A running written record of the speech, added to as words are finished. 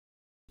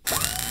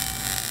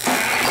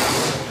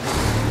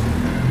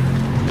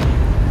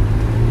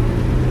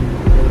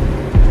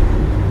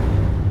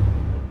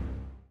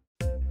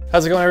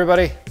How's it going,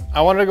 everybody?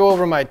 I wanted to go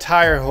over my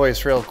tire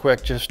hoist real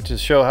quick just to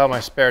show how my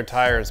spare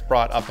tire is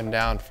brought up and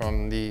down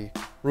from the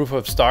roof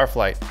of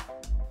Starflight.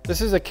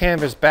 This is a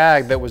canvas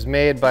bag that was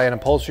made by an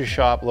upholstery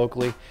shop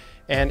locally,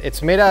 and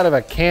it's made out of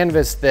a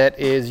canvas that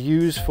is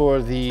used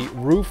for the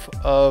roof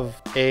of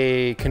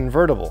a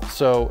convertible.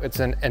 So it's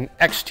an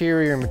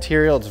exterior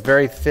material, it's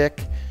very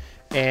thick,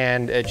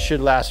 and it should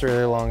last a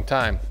really long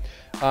time.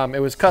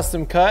 It was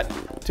custom cut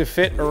to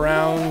fit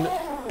around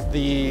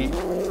the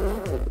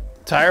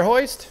tire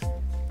hoist,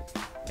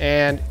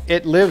 and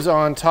it lives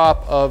on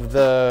top of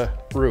the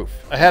roof.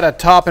 I had a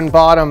top and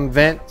bottom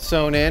vent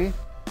sewn in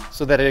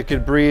so that it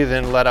could breathe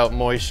and let out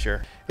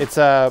moisture. It's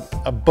a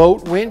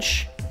boat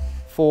winch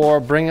for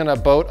bringing a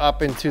boat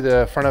up into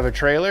the front of a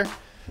trailer,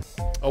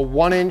 a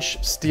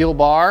 1-inch steel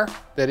bar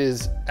that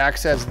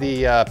acts as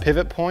the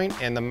pivot point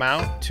and the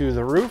mount to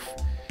the roof,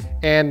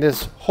 and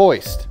this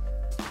hoist.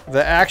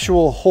 The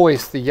actual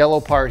hoist, the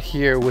yellow part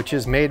here, which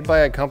is made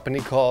by a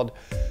company called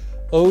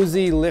OZ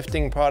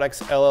Lifting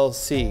Products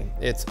LLC.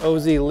 It's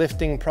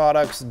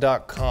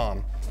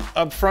ozliftingproducts.com.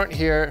 Up front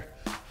here,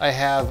 I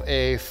have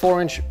a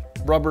 4-inch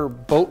rubber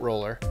boat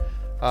roller.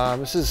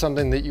 This is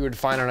something that you would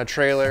find on a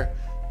trailer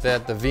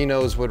that the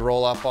V-nose would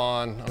roll up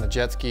on a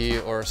jet ski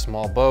or a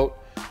small boat.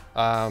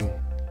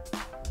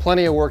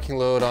 Plenty of working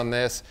load on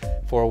this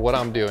for what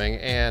I'm doing,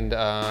 and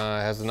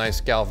has a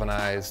nice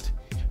galvanized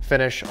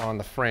finish on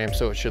the frame,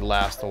 so it should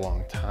last a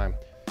long time.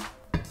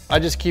 I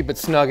just keep it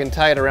snug and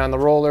tight around the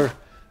roller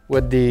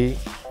with the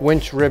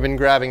winch ribbon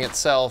grabbing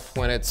itself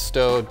when it's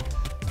stowed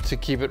to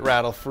keep it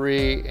rattle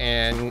free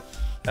and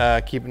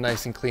keep it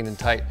nice and clean and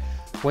tight.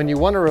 When you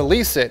want to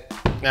release it,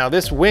 now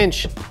this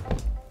winch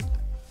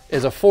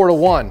is a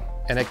 4-to-1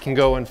 and it can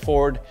go in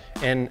forward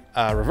and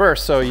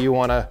reverse, so you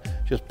want to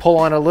just pull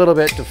on a little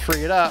bit to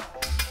free it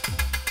up.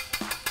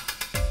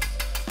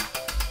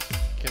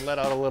 You can let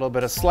out a little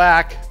bit of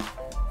slack,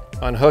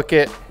 unhook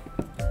it,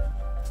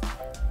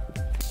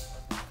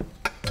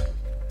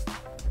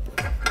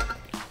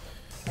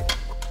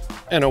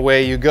 and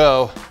away you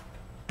go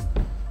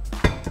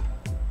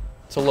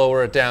to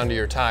lower it down to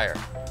your tire.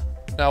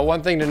 Now,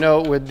 one thing to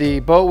note with the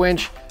boat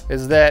winch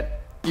is that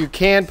you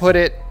can put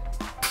it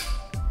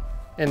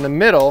in the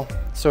middle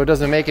so it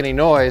doesn't make any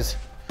noise,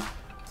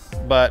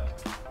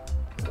 but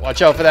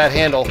watch out for that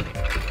handle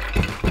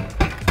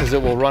because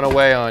it will run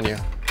away on you.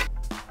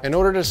 In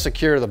order to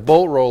secure the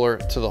boat roller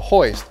to the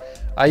hoist,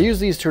 I use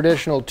these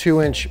traditional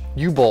 2-inch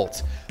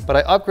U-bolts, but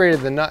I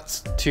upgraded the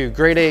nuts to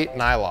grade 8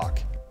 nylock.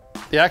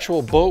 The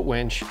actual boat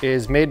winch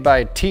is made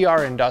by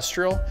TR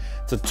Industrial.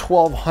 It's a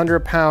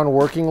 1,200 pound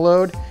working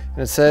load, and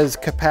it says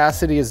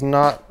capacity is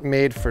not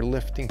made for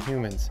lifting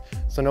humans.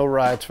 So no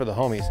rides for the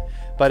homies,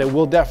 but it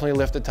will definitely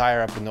lift the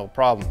tire up with no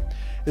problem.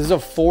 This is a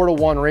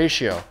 4-to-1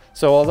 ratio.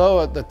 So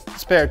although the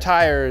spare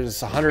tire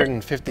is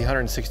 150,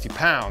 160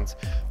 pounds,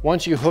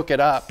 once you hook it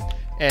up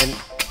and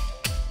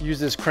use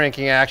this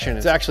cranking action,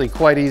 it's actually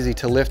quite easy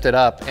to lift it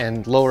up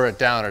and lower it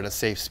down at a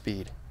safe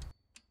speed.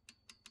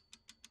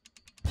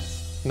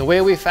 And the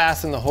way we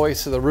fasten the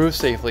hoist to the roof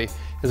safely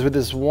is with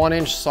this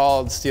 1-inch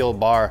solid steel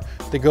bar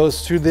that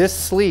goes through this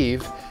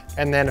sleeve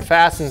and then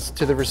fastens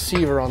to the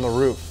receiver on the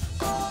roof.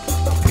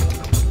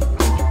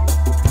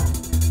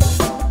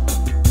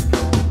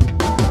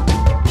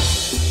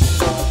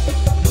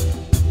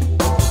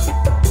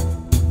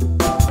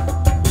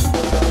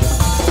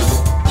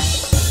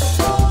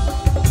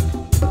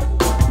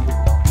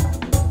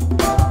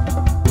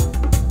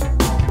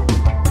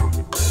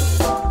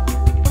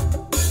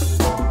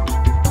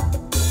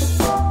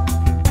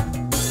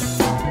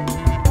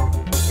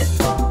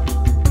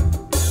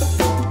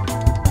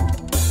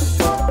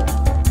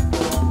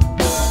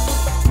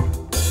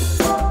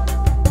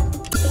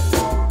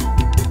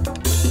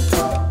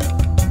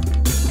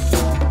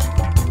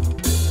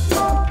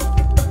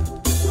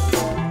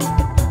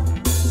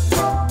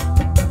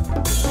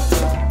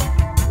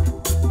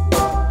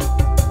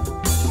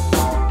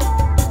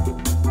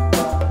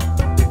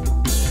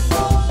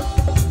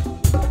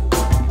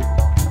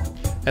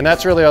 And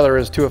that's really all there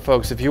is to it,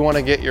 folks. If you want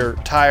to get your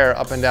tire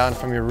up and down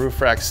from your roof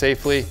rack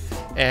safely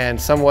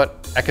and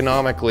somewhat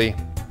economically,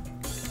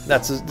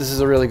 this is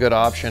a really good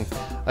option.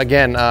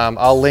 Again,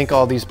 I'll link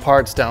all these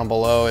parts down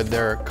below.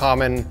 They're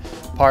common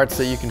parts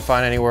that you can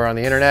find anywhere on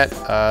the internet.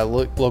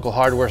 Local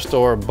hardware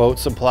store, boat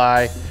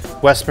supply.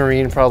 West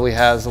Marine probably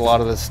has a lot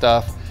of this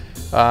stuff,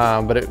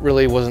 but it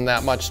really wasn't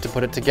that much to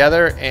put it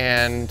together.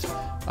 And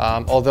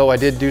although I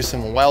did do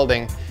some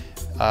welding,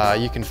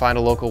 you can find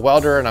a local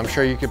welder, and I'm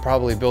sure you could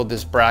probably build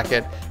this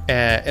bracket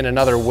in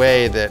another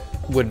way that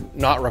would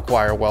not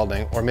require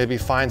welding, or maybe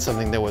find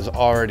something that was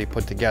already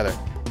put together.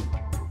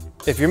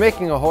 If you're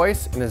making a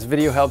hoist and this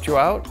video helped you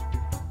out,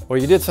 or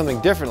you did something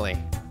differently,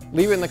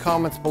 leave it in the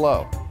comments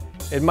below.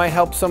 It might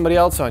help somebody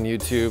else on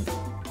YouTube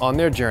on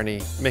their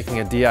journey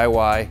making a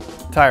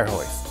DIY tire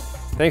hoist.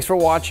 Thanks for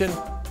watching.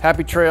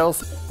 Happy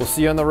trails. We'll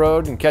see you on the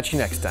road and catch you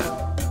next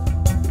time.